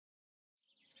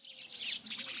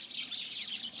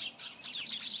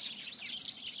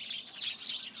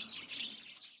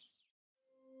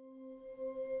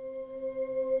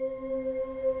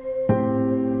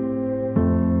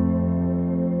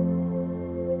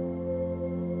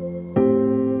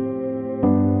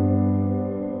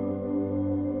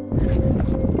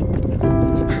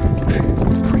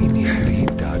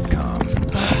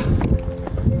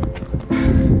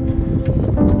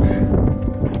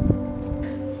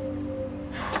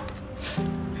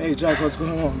Hey Jack, what's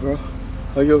going on, bro?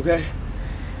 Are you okay?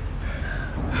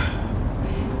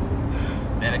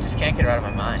 Man, I just can't get her out of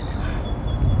my mind.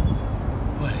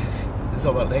 What is it? It's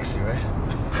all about Lexi, right?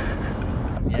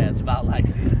 Yeah, it's about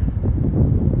Lexi.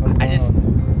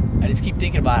 I just keep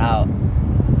thinking about how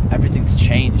everything's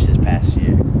changed this past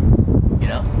year. You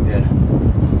know? Yeah.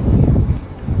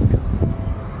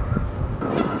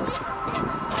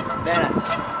 Man,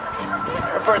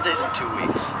 her birthday's in 2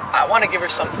 weeks. I want to give her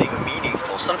something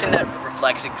meaningful, something that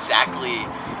reflects exactly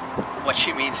what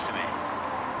she means to me.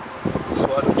 So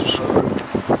why don't you show her?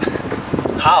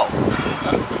 How?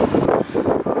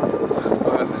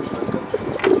 Alright, let's go.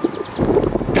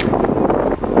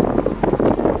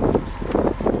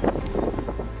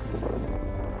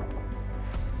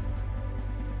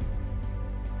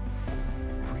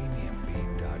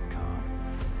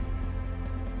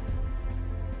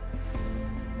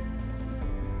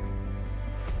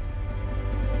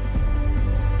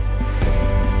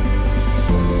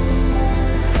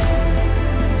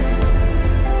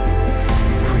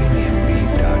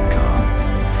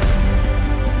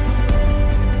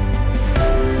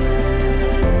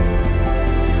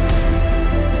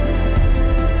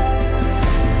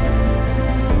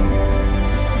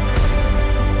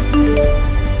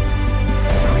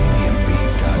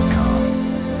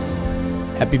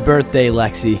 Happy birthday,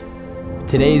 Lexi.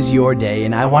 Today is your day,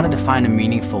 and I wanted to find a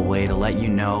meaningful way to let you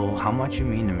know how much you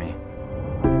mean to me.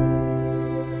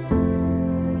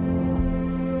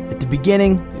 At the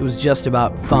beginning, it was just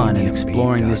about fun and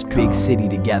exploring this big city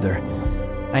together.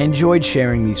 I enjoyed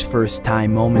sharing these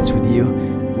first-time moments with you,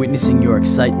 witnessing your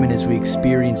excitement as we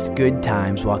experienced good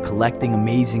times while collecting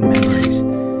amazing memories.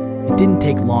 It didn't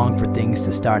take long for things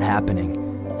to start happening,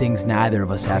 things neither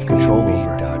of us have control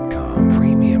over.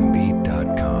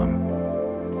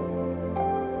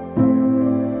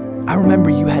 I remember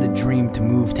you had a dream to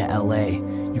move to LA.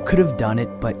 You could have done it,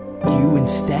 but you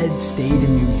instead stayed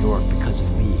in New York because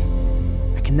of me.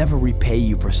 I can never repay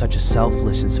you for such a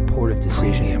selfless and supportive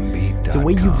decision. The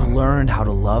way you've learned how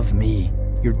to love me,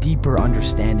 your deeper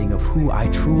understanding of who I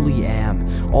truly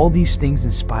am, all these things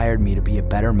inspired me to be a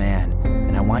better man,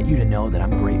 and I want you to know that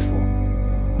I'm grateful.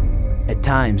 At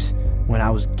times, when I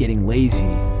was getting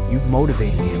lazy, you've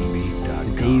motivated me.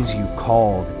 The days you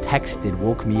called, texted,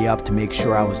 woke me up to make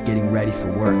sure I was getting ready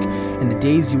for work, and the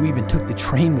days you even took the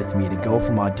train with me to go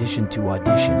from audition to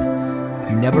audition.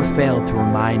 You never failed to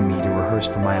remind me to rehearse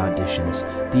for my auditions.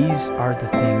 These are the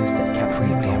things that kept me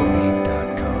going.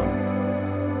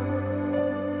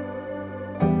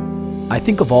 I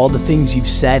think of all the things you've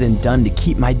said and done to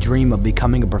keep my dream of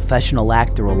becoming a professional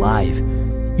actor alive.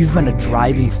 You've been a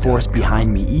driving force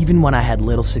behind me even when I had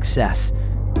little success,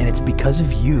 and it's because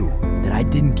of you that I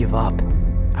didn't give up.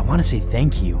 I want to say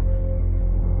thank you.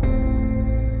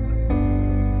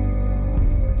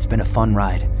 It's been a fun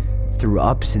ride. Through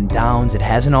ups and downs, it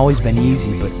hasn't always been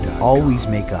easy, but we always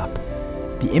make up.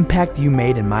 The impact you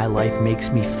made in my life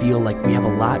makes me feel like we have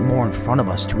a lot more in front of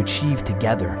us to achieve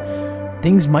together.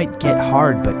 Things might get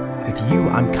hard, but with you,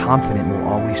 I'm confident we'll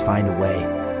always find a way.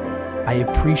 I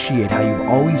appreciate how you've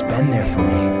always been there for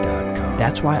me.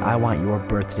 That's why I want your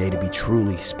birthday to be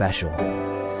truly special.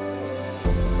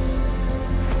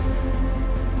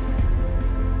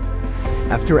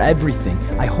 After everything,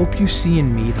 I hope you see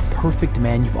in me the perfect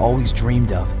man you've always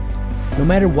dreamed of. No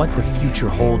matter what the future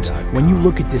holds, when you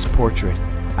look at this portrait,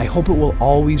 I hope it will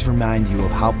always remind you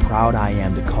of how proud I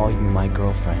am to call you my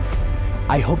girlfriend.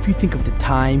 I hope you think of the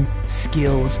time,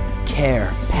 skills,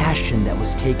 care, passion that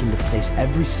was taken to place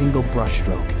every single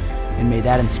brushstroke, and may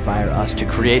that inspire us to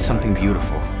create something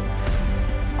beautiful,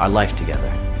 our life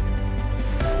together.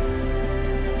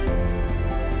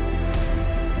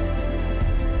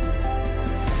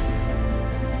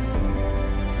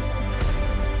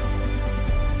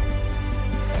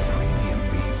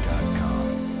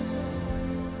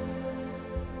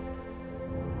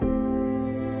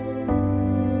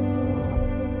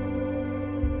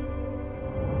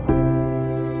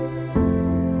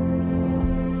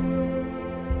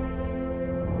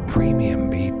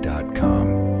 Premiumbeat.com.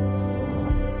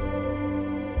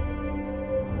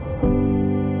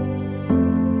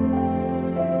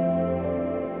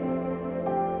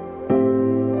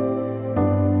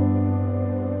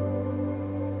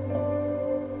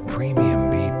 Premium